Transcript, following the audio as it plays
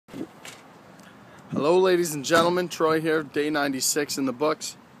Hello ladies and gentlemen, Troy here, day 96 in the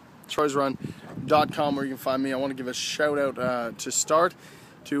books, troysrun.com where you can find me. I want to give a shout out to start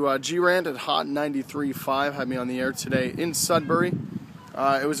to G-Rant at Hot 93.5, had me on the air today in Sudbury.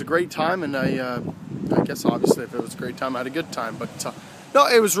 It was a great time, and I guess obviously if it was a great time I had a good time, but no,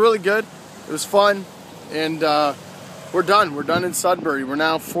 it was really good, it was fun, and we're done in Sudbury. We're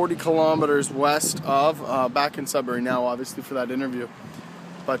now 40 kilometers west of, back in Sudbury now obviously for that interview,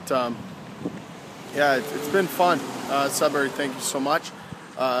 but yeah, it's been fun. Sudbury, thank you so much.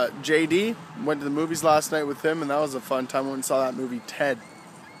 JD, went to the movies last night with him, and that was a fun time. Went and saw that movie, Ted.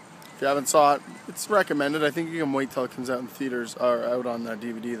 If you haven't saw it, it's recommended. I think you can wait till it comes out in theaters, or out on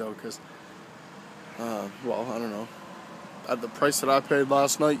DVD, though, because, well, I don't know. At the price that I paid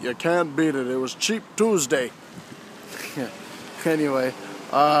last night, you can't beat it. It was Cheap Tuesday. Anyway,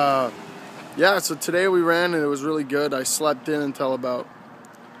 yeah, so today we ran, and it was really good. I slept in until about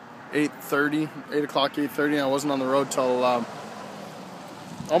 8 o'clock, 8:30, and I wasn't on the road till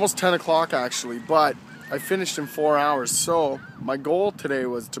almost 10 o'clock actually, but I finished in 4 hours. So my goal today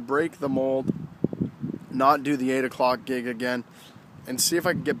was to break the mold, not do the 8 o'clock gig again, and see if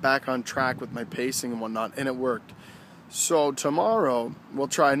I could get back on track with my pacing and whatnot, and it worked. So tomorrow we'll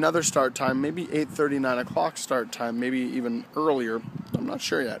try another start time, maybe 8:30, 9 o'clock start time, maybe even earlier. I'm not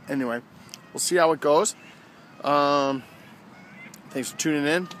sure yet. Anyway, we'll see how it goes. Thanks for tuning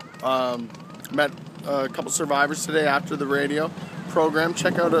in. Met a couple survivors today after the radio program.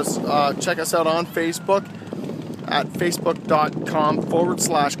 Check us out on Facebook at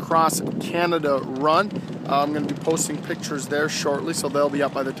facebook.com/CrossCanadaRun. I'm going to be posting pictures there shortly, so they'll be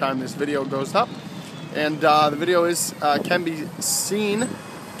up by the time this video goes up. And the video can be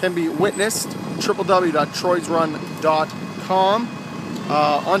witnessed www.troysrun.com,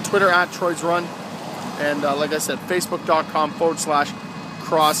 on Twitter at troysrun, and like I said,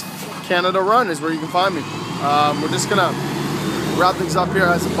 facebook.com/CrossCanadaRun is where you can find me. We're just gonna wrap things up here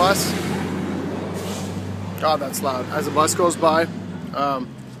as a bus. God, that's loud. As a bus goes by.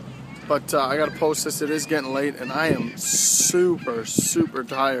 But I gotta post this. It is getting late, and I am super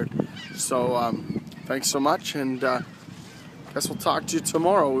tired. So thanks so much, and guess we'll talk to you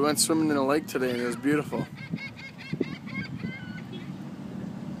tomorrow. We went swimming in a lake today, and it was beautiful.